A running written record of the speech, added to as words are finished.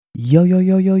Yo, yo,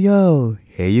 yo, yo, yo.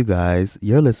 Hey, you guys.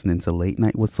 You're listening to Late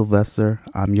Night with Sylvester.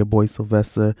 I'm your boy,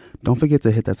 Sylvester. Don't forget to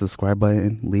hit that subscribe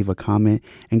button, leave a comment,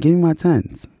 and give me my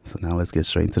tens. So now let's get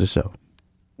straight into the show.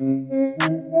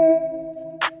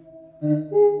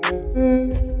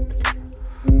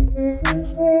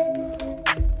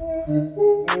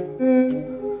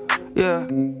 Yeah,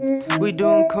 we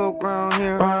doing coke round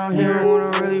here. You don't wanna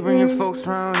really bring your folks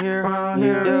round here.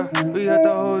 Yeah, we got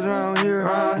the hoes round here.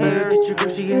 Get your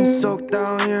girl, she getting soaked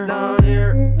down here.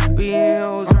 We ain't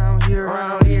hoes round here.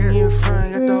 If you need a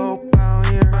friend, got the whole pound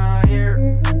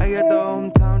here. I got the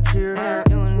hometown cheer.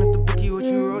 Yelling at the bookie what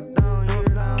you wrote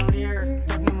down here.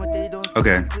 Talking what they don't say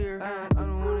Okay. clear. I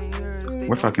don't wanna hear it if they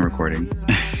We're don't fucking sound recording.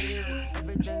 clear.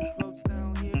 Everything floats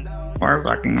down here. We're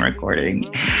fucking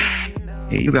recording.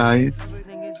 Hey, you guys.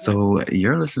 So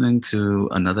you're listening to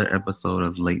another episode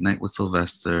of Late Night with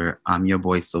Sylvester. I'm your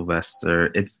boy, Sylvester.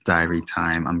 It's diary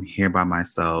time. I'm here by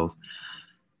myself.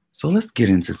 So let's get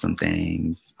into some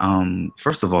things.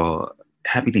 First of all,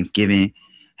 happy Thanksgiving,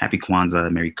 happy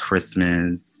Kwanzaa, Merry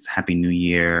Christmas, Happy New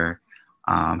Year,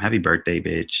 happy birthday,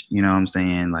 bitch. You know what I'm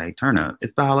saying? Like, turn up.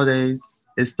 It's the holidays.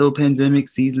 It's still pandemic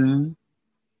season.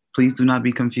 Please do not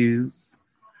be confused.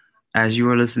 As you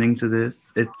are listening to this,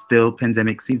 it's still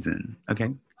pandemic season, okay?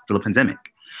 Still a pandemic.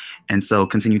 And so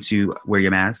continue to wear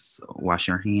your mask, wash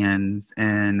your hands,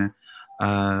 and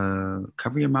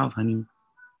cover your mouth, honey,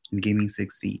 and give me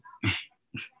 6 feet.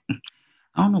 I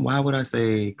don't know, why would I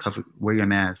say wear your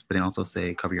mask, but then also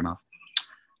say cover your mouth?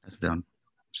 That's dumb.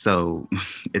 So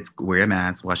it's wear your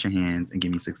mask, wash your hands, and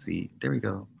give me 6 feet. There we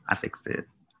go. I fixed it.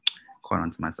 Caught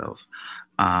on to myself.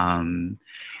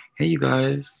 Hey, you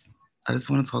guys. I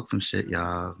just want to talk some shit,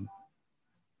 y'all.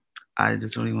 I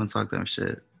just really want to talk some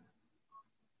shit.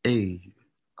 Hey,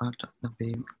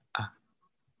 baby.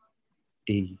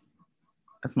 Hey,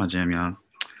 that's my jam, y'all.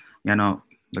 Y'all know,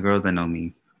 the girls that know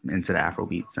me, into the Afro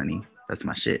beats, honey. That's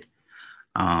my shit.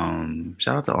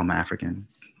 Shout out to all my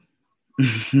Africans.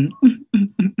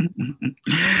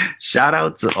 Shout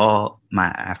out to all my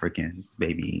Africans,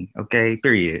 baby. Okay,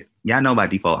 period. Y'all know by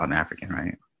default I'm African,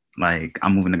 right? Like,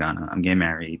 I'm moving to Ghana. I'm getting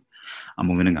married. I'm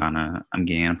moving to Ghana. I'm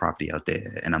getting a property out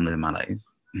there, and I'm living my life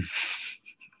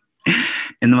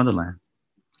in the motherland,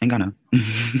 in Ghana.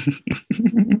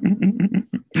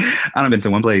 I done been to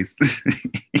one place,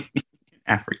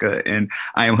 Africa, and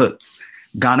I am hooked.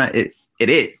 Ghana, it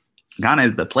is. Ghana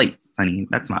is the place, honey.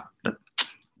 That's my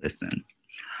listen.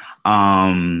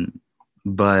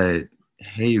 But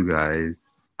hey, you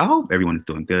guys. I hope everyone is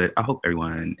doing good. I hope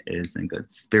everyone is in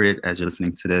good spirit as you're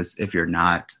listening to this. If you're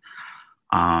not,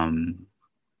 I'm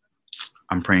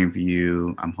praying for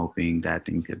you. I'm hoping that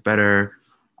things get better.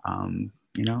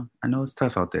 You know, I know it's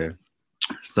tough out there.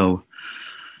 So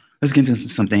let's get into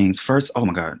some things. First, oh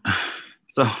my God.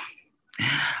 So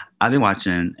I've been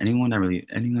watching anyone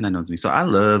that knows me. So I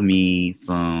love me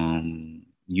some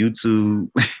YouTube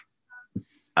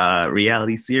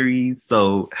reality series.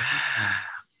 So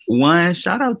one,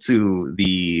 shout out to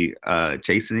the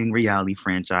Chasing Reality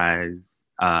franchise,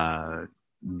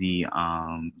 the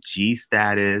G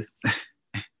Status,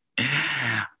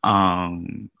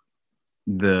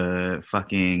 the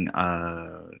fucking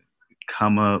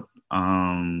Come Up,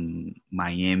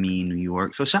 Miami, New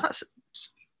York. So shout out.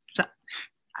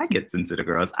 I get into the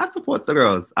girls. I support the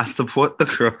girls. I support the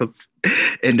girls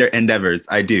in their endeavors.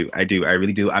 I do. I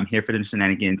really do. I'm here for the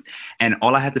shenanigans. And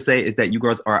all I have to say is that you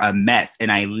girls are a mess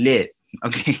and I live.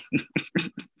 Okay.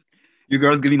 You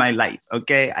girls give me my life.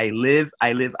 Okay. I live.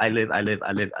 Okay.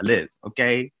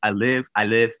 I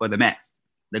live for the mess.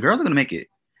 The girls are going to make it.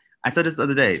 I said this the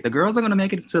other day. The girls are going to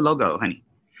make it to Logo, honey.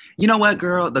 You know what,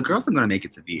 girl? The girls are going to make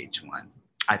it to VH1.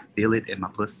 I feel it in my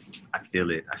puss. I feel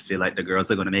it. I feel like the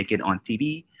girls are going to make it on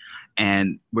TV.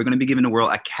 And we're going to be giving the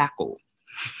world a cackle.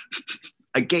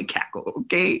 A gay cackle,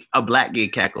 okay? A black gay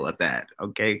cackle at that,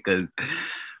 okay? Because,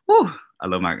 I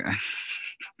love my guy.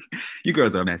 You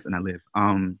girls are a mess and I live.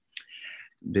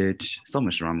 Bitch, so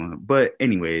much drama. But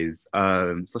anyways,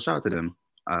 so shout out to them,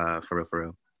 for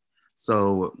real.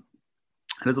 So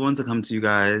I just wanted to come to you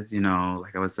guys, you know,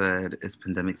 like I said, it's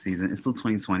pandemic season. It's still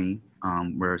 2020.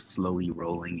 We're slowly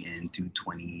rolling into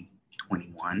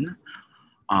 2021.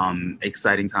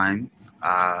 Exciting times,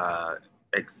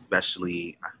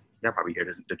 especially, y'all probably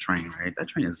hear the train, right? That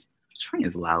train is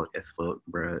loud as fuck,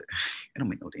 bro. It don't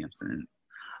make no damn sense.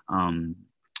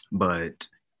 But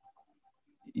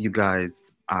you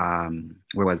guys,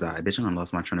 where was I? Bitch, I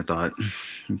lost my train of thought.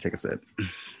 Let me take a sip.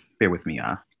 Bear with me,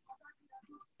 y'all.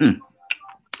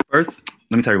 First,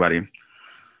 let me tell everybody,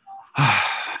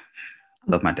 I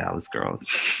love my Dallas girls.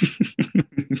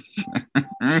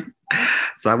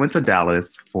 So I went to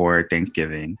Dallas for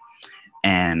Thanksgiving.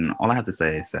 And all I have to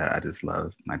say is that I just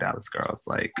love my Dallas girls.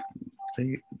 Like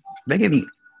they give me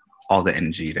all the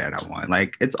energy that I want.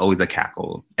 Like it's always a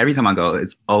cackle. Every time I go,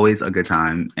 it's always a good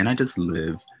time. And I just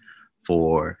live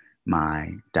for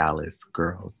my Dallas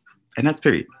girls. And that's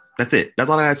period. That's it. That's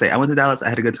all I gotta say. I went to Dallas. I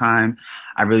had a good time.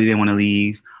 I really didn't want to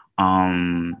leave.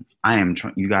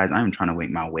 You guys, I am trying to make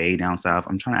my way down south.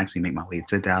 I'm trying to actually make my way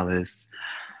to Dallas.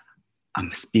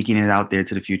 I'm speaking it out there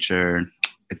to the future.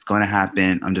 It's going to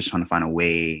happen. I'm just trying to find a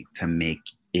way to make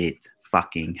it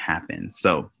fucking happen.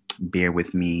 So bear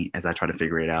with me as I try to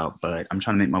figure it out. But I'm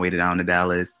trying to make my way down to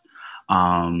Dallas.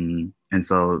 And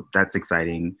so that's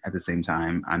exciting. At the same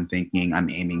time, I'm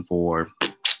aiming for,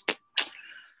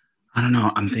 I don't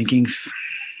know, I'm thinking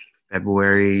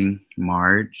February,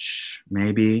 March,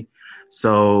 maybe.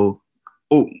 So,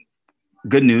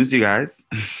 good news, you guys.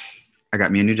 I got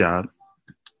me a new job.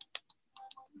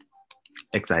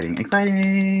 Exciting.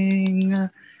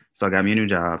 So I got me a new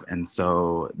job. And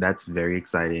so that's very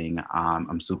exciting.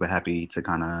 I'm super happy to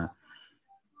kind of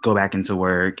go back into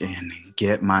work and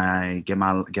get my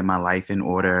life in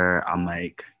order. I'm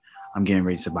getting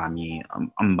ready to buy me,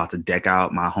 I'm about to deck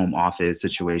out my home office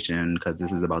situation because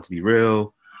this is about to be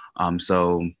real.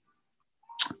 So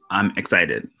I'm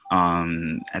excited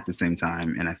at the same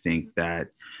time. And I think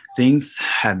that things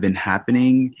have been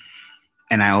happening.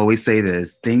 And I always say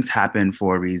this, things happen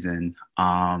for a reason.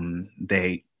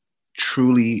 They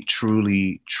truly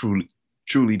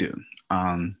do.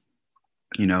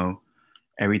 You know,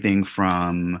 everything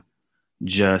from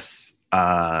just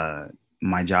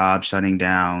my job shutting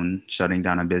down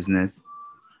a business,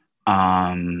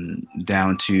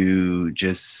 down to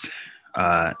just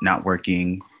not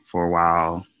working for a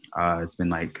while. It's been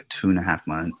like 2.5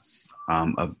 months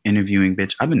of interviewing,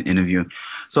 bitch. I've been interviewing.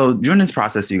 So during this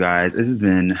process, you guys, this has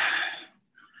been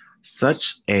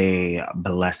such a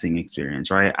blessing experience,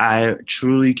 right? I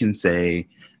truly can say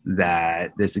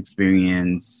that this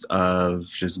experience of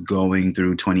just going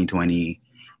through 2020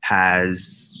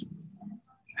 has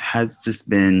just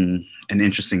been an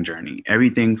interesting journey.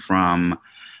 Everything from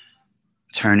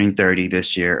turning 30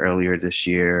 earlier this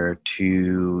year,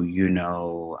 to,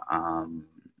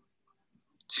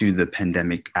 to the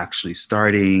pandemic actually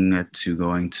starting, to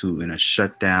going to in a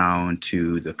shutdown,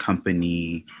 to the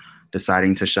company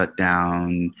deciding to shut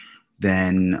down,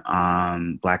 then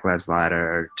Black Lives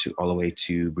Matter, to all the way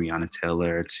to Breonna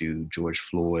Taylor, to George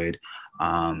Floyd,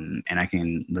 and I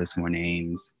can list more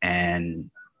names. And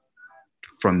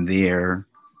from there,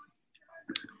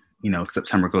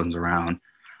 September comes around,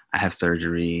 I have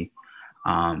surgery.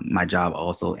 My job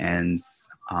also ends,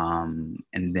 and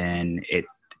then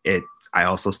I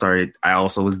also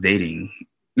was dating.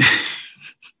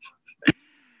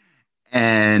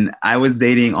 And I was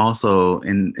dating also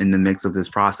in the mix of this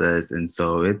process. And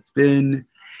so it's been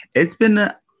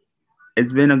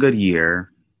a good year.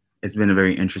 It's been a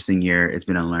very interesting year. It's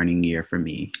been a learning year for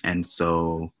me. And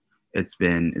so it's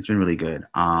been really good.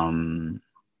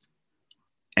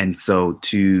 And so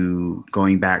to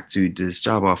going back to this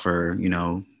job offer,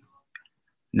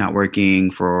 not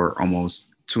working for almost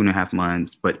 2.5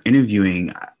 months, but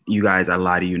interviewing, you guys, I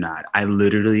lie to you not. I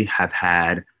literally have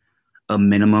had a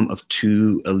minimum of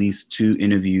at least two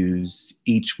interviews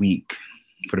each week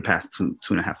for the past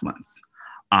 2.5 months,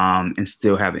 and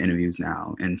still have interviews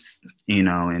now, and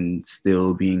and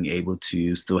still being able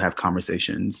to still have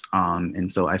conversations.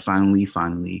 And so I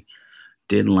finally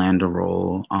did land a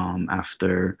role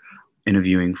after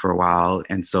interviewing for a while,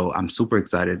 and so I'm super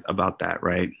excited about that,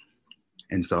 right?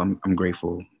 And so I'm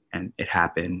grateful, and it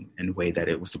happened in a way that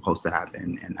it was supposed to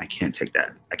happen, and I can't take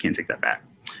that back.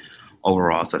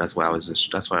 Overall, so that's why I was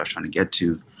trying to get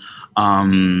to.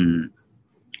 And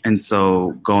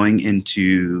so going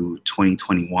into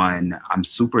 2021, I'm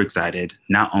super excited.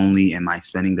 Not only am I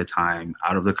spending the time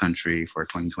out of the country for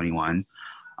 2021,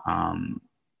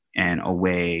 and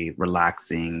away,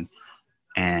 relaxing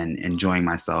and enjoying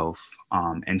myself,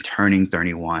 and turning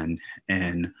 31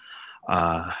 in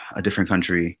a different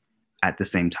country at the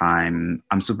same time,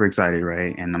 I'm super excited,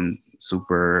 right? And I'm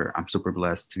super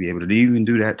blessed to be able to even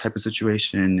do that type of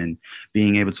situation and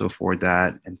being able to afford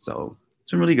that. And so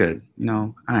it's been really good.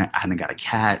 I haven't got a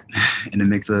cat in the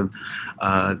mix of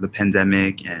the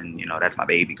pandemic, and that's my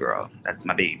baby girl. That's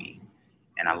my baby,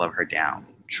 and I love her down.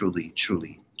 Truly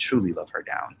love her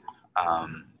down.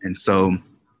 And so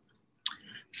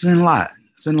it's been a lot.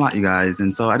 It's been a lot, you guys.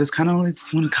 And so I just kind of want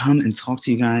to come and talk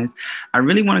to you guys. I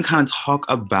really want to kind of talk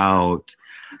about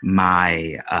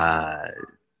my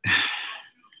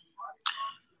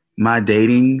my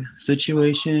dating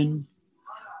situation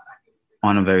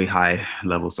on a very high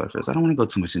level surface. I don't want to go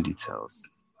too much in details.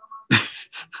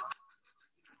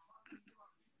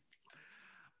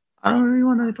 I don't really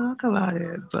want to talk about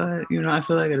it, but I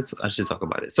feel like I should talk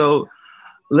about it. So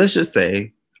let's just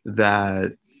say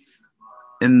that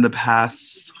in the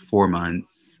past 4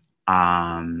 months,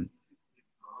 so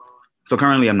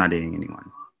currently I'm not dating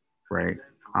anyone, right?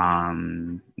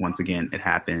 Once again, it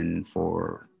happened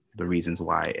for the reasons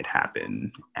why it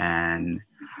happened, and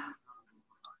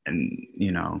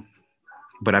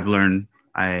but I've learned.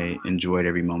 I enjoyed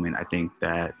every moment. I think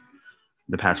that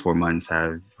the past 4 months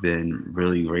have been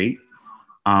really great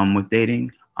with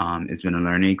dating. It's been a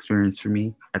learning experience for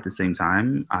me. At the same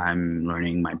time, I'm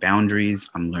learning my boundaries.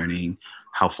 I'm learning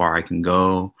how far I can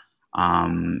go.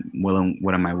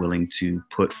 What am I willing to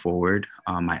put forward?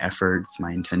 My efforts,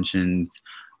 my intentions,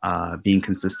 being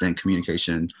consistent,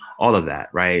 communication, all of that,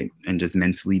 right? And just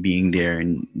mentally being there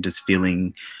and just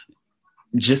figuring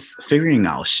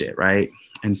out shit, right?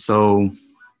 And so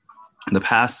the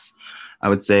past, I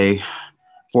would say,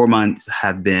 4 months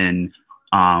have been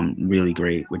really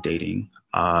great with dating.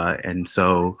 And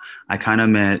so I kind of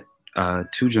met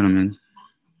two gentlemen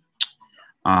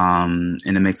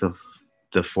in the mix of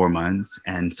the 4 months.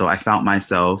 And so I found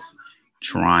myself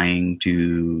trying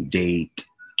to date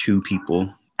two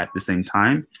people at the same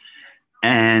time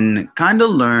and kind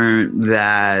of learned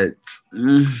that,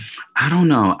 I don't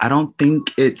know. I don't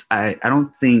think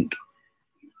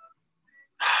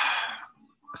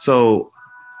so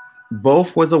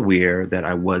both was aware that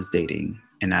I was dating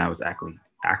and I was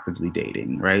actively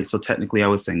dating, right? So technically I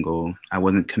was single. I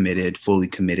wasn't fully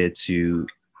committed to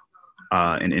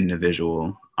an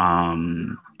individual.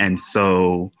 And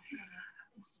so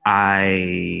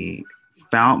I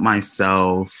found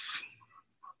myself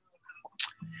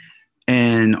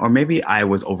or maybe I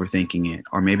was overthinking it,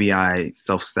 or maybe I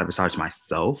self-sabotaged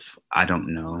myself. I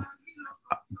don't know.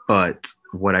 But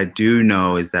what I do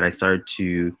know is that I started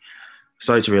to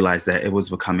realize that it was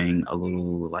becoming a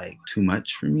little like too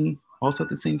much for me. Also at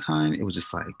the same time, it was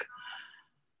just like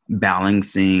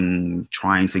balancing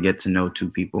trying to get to know two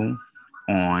people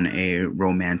on a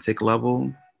romantic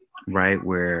level, right?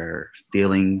 Where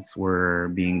feelings were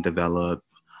being developed,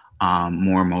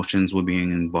 more emotions were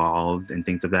being involved and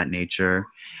things of that nature.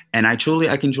 And I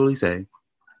can truly say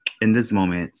in this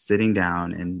moment, sitting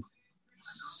down and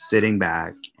sitting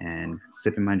back and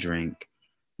sipping my drink,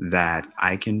 that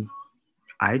I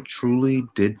truly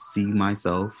did see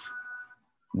myself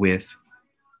with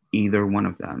either one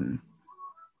of them.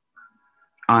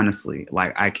 Honestly,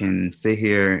 like I can sit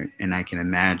here and I can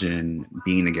imagine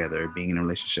being together, being in a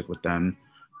relationship with them,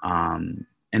 and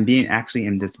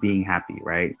just being happy,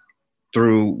 right?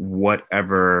 Through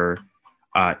whatever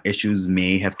issues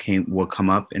will come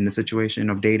up in the situation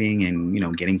of dating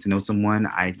and getting to know someone.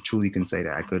 I truly can say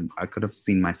that I could have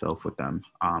seen myself with them,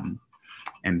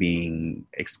 and being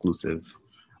exclusive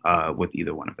with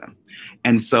either one of them.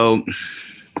 And so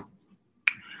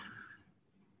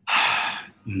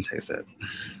let me take a sip.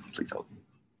 Please hold.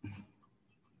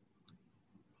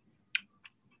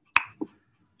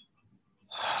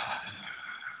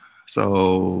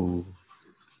 So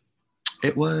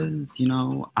it was,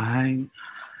 I'm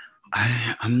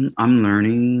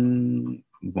learning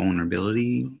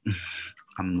vulnerability.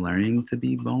 I'm learning to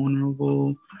be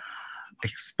vulnerable,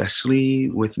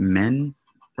 especially with men,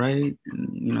 right?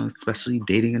 And, especially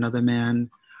dating another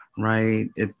man, right?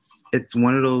 It's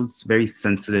one of those very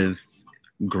sensitive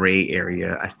gray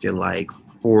area, I feel like,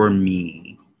 for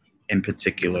me in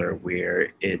particular,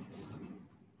 where it's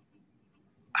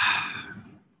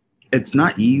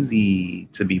not easy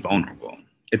to be vulnerable.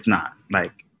 It's not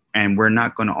like, and we're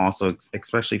not going to also,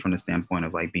 especially from the standpoint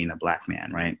of like being a Black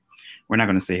man, right? We're not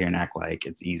going to sit here and act like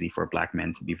it's easy for Black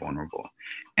men to be vulnerable.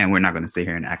 And we're not going to sit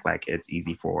here and act like it's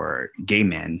easy for gay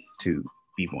men to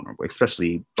be vulnerable,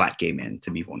 especially Black gay men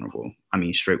to be vulnerable. I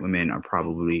mean, straight women are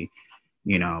probably,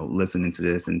 listening to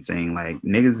this and saying like,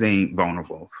 niggas ain't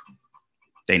vulnerable.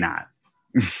 They not.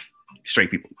 Straight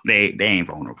people, they ain't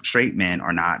vulnerable. Straight men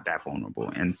are not that vulnerable.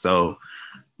 And so,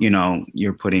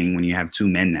 you're putting, when you have two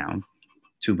men now,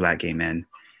 two Black gay men,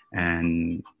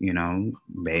 and,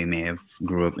 they may have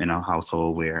grew up in a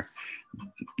household where,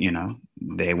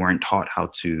 they weren't taught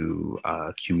how to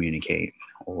communicate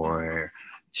or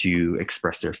to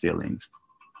express their feelings.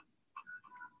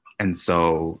 And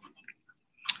so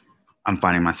I'm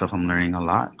finding myself, I'm learning a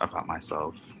lot about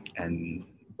myself, and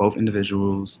both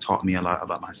individuals taught me a lot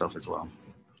about myself as well.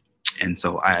 And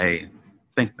so I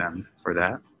thank them for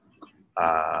that.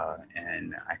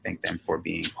 And I thank them for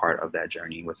being part of that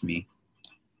journey with me.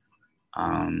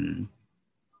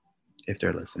 If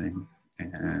they're listening.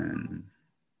 And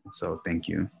so thank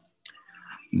you.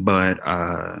 But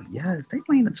yes, they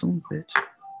playing the tune, bitch.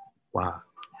 Wow.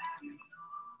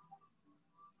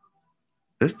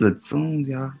 It's the tunes,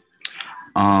 y'all.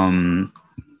 Um,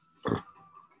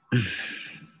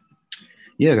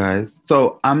 yeah, guys.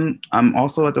 So I'm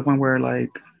also at the point where like,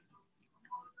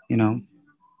 you know,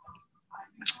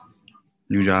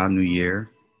 new job, new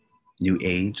year, new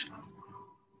age.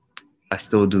 I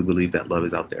still do believe that love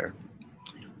is out there.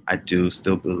 I do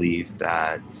still believe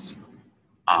that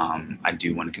I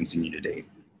do want to continue to date,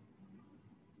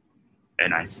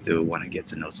 and I still want to get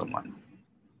to know someone.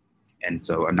 And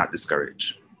so I'm not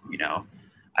discouraged. You know,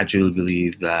 I truly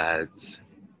believe that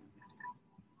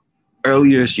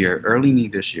early me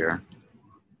this year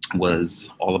was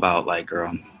all about like,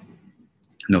 girl,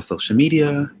 no social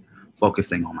media,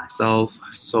 focusing on myself,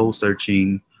 soul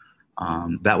searching.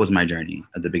 That was my journey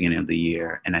at the beginning of the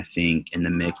year. And I think in the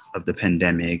mix of the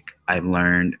pandemic, I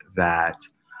learned that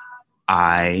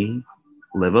I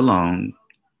live alone.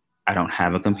 I don't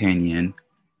have a companion.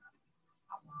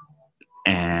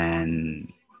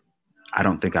 And I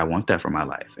don't think I want that for my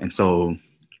life. And so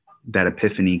that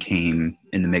epiphany came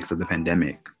in the mix of the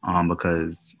pandemic,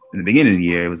 because in the beginning of the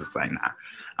year, it was just like, nah,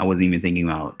 I wasn't even thinking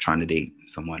about trying to date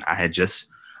someone. I had just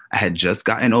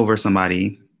gotten over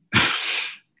somebody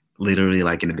literally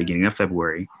like in the beginning of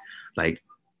February, like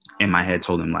in my head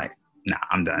told him like, nah,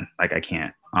 I'm done. Like I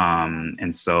can't.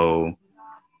 And so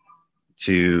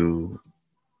to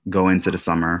go into the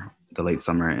summer, the late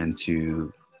summer, and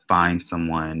to find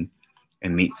someone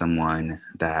and meet someone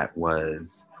that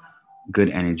was good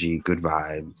energy, good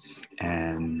vibes,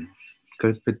 and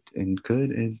good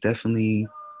is definitely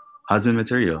husband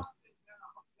material.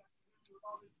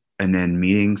 And then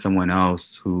meeting someone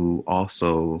else who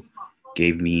also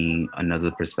gave me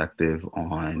another perspective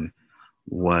on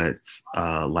what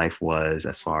life was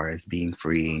as far as being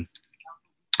free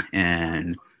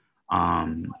and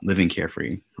living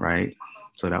carefree, right?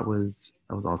 So that was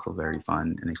also very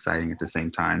fun and exciting at the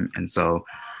same time. And so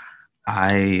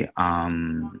I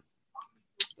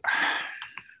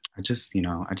just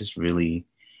really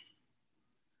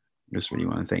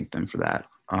want to thank them for that.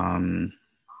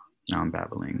 Now I'm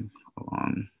babbling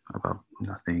along about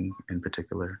nothing in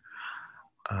particular.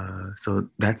 So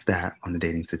that's that on the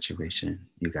dating situation,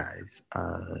 you guys.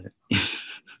 That's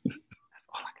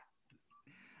all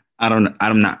I got.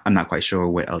 I'm not quite sure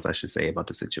what else I should say about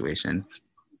the situation.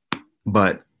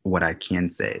 But what I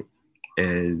can say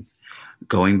is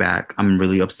going back, I'm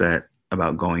really upset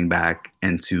about going back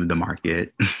into the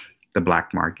market, the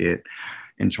black market,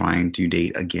 and trying to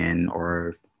date again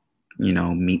or,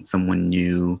 meet someone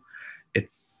new.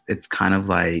 It's kind of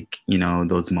like,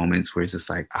 those moments where it's just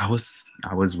like, I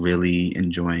was really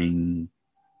enjoying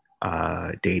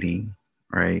dating,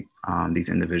 right? These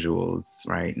individuals,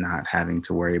 right? Not having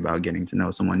to worry about getting to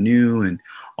know someone new and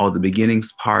all the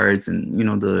beginnings parts and,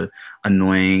 the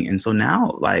annoying. And so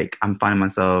now, like, I'm finding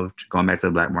myself going back to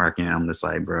the black market and I'm just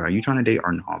like, bro, are you trying to date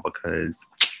or not? Because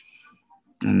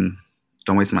don't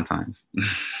waste my time.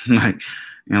 Like,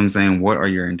 you know what I'm saying? What are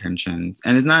your intentions?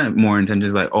 And it's not more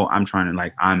intentions like, oh,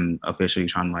 I'm officially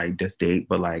trying to like just date,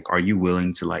 but like, are you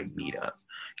willing to like meet up?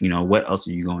 What else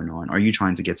are you going on? Are you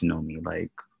trying to get to know me? Like,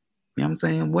 you know what I'm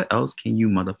saying? What else can you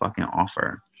motherfucking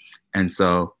offer? And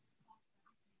so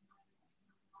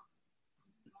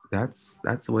that's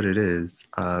what it is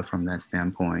from that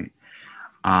standpoint.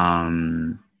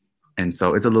 And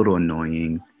so it's a little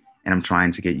annoying and I'm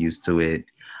trying to get used to it.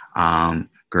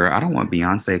 Girl, I don't want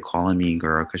Beyonce calling me,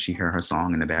 girl, because she heard her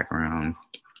song in the background.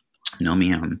 No,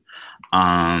 ma'am.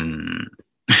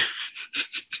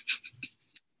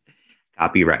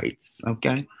 Copyrights,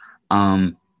 okay?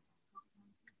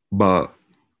 But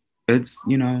it's,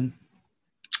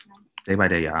 day by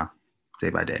day, y'all. Day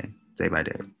by day. Day by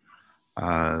day.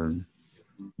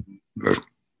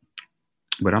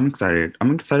 But I'm excited.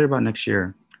 I'm excited about next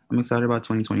year. I'm excited about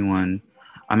 2021.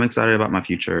 I'm excited about my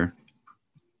future,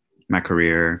 my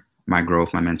career, my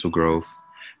growth, my mental growth.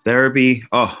 Therapy.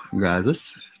 Oh, you guys,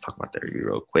 let's talk about therapy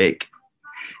real quick.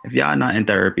 If y'all not in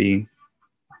therapy,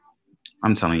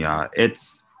 I'm telling y'all,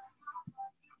 it's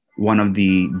one of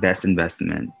the best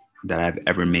investments that I've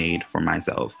ever made for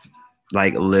myself.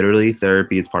 Like literally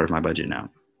therapy is part of my budget now.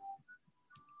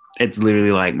 It's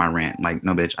literally like my rent. Like,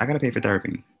 no, bitch, I gotta pay for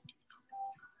therapy.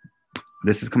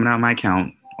 This is coming out of my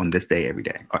account on this day every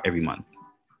day or every month.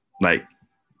 Like,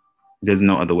 there's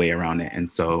no other way around it. And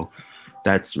so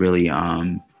that's really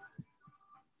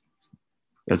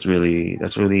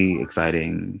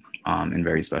exciting and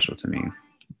very special to me.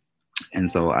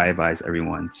 And so I advise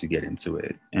everyone to get into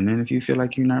it. And then if you feel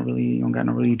like you don't got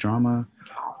no really drama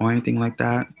or anything like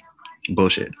that,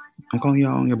 bullshit. I'm calling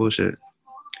y'all on your bullshit.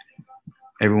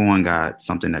 Everyone got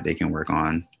something that they can work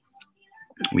on.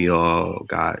 We all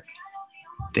got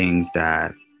things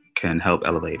that can help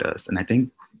elevate us. And I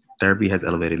think therapy has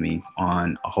elevated me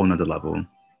on a whole nother level.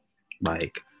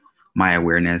 Like, my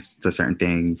awareness to certain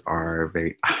things are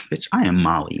very, bitch, I am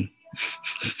Molly.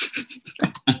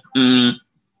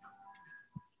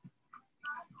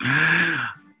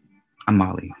 I'm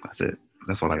Molly. That's it.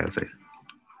 That's all I gotta say.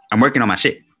 I'm working on my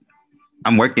shit.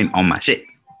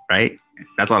 Right?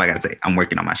 That's all I gotta say. I'm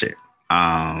working on my shit.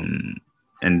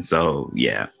 And so,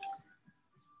 yeah.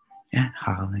 Yeah,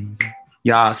 Holly.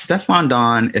 Y'all, Stefflon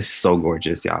Don is so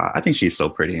gorgeous, y'all. I think she's so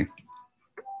pretty.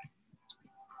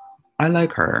 I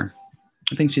like her.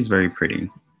 I think she's very pretty.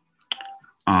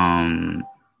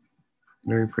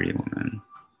 Very pretty woman.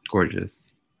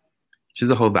 Gorgeous. She's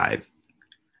a whole vibe.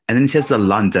 And then she has the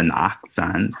London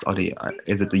accent, or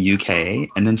is it the UK?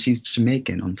 And then she's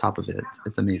Jamaican on top of it.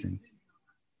 It's amazing.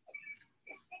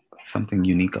 Something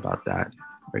unique about that.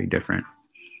 Very different.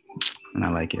 And I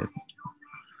like it.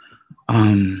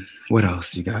 What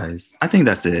else, you guys? I think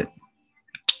that's it.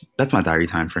 That's my diary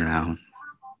time for now.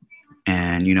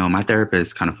 And, you know, my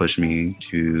therapist kind of pushed me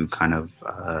to kind of,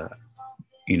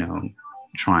 you know,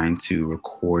 trying to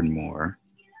record more.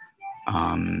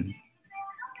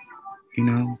 You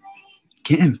know,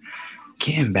 getting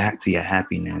back to your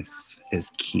happiness is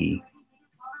key.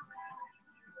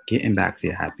 Getting back to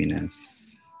your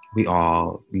happiness. We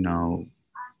all, you know,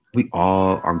 we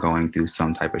all are going through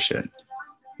some type of shit.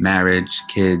 Marriage,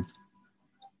 kids,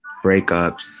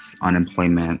 breakups,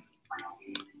 unemployment,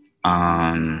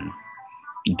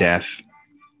 death.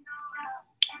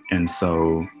 And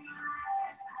so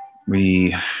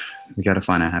we got to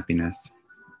find our happiness.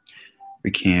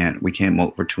 We can't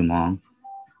mope for too long.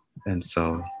 And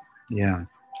so, yeah,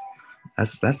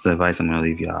 that's the advice I'm gonna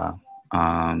leave y'all.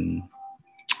 I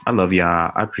love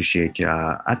y'all. I appreciate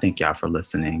y'all. I thank y'all for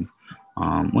listening.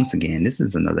 Once again, this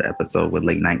is another episode with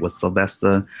Late Night with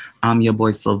Sylvester. I'm your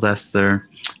boy Sylvester.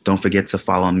 Don't forget to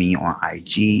follow me on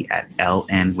IG at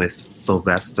LN with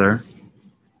Sylvester.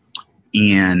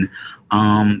 And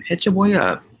hit your boy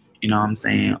up. You know what I'm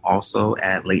saying? Also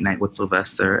at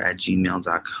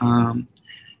latenightwithsylvester@gmail.com.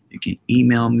 You can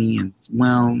email me as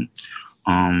well.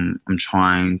 I'm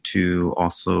trying to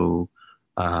also,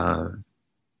 I'm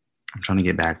trying to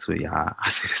get back to it, y'all. I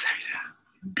say this every time.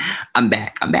 I'm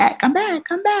back. I am back.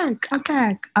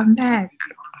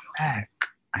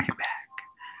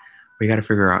 We got to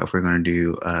figure out if we're going to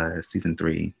do season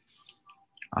 3.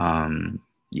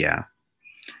 Yeah.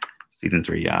 Season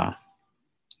 3, y'all.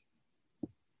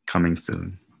 Coming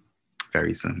soon.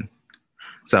 Very soon.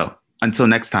 So, until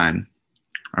next time.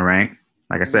 All right?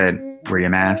 Like I said, wear your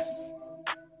masks.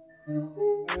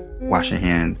 Wash your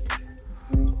hands.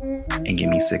 And give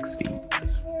me 6 feet.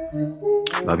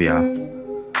 Love y'all.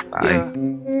 Bye.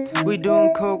 Yeah. We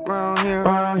doing coke round here.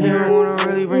 Wanna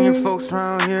really bring your folks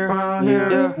round here.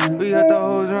 Yeah. We got the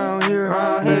hoes round here.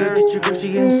 Get your girl,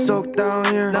 she getting soaked down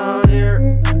here.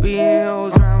 We ain't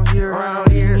hoes round here.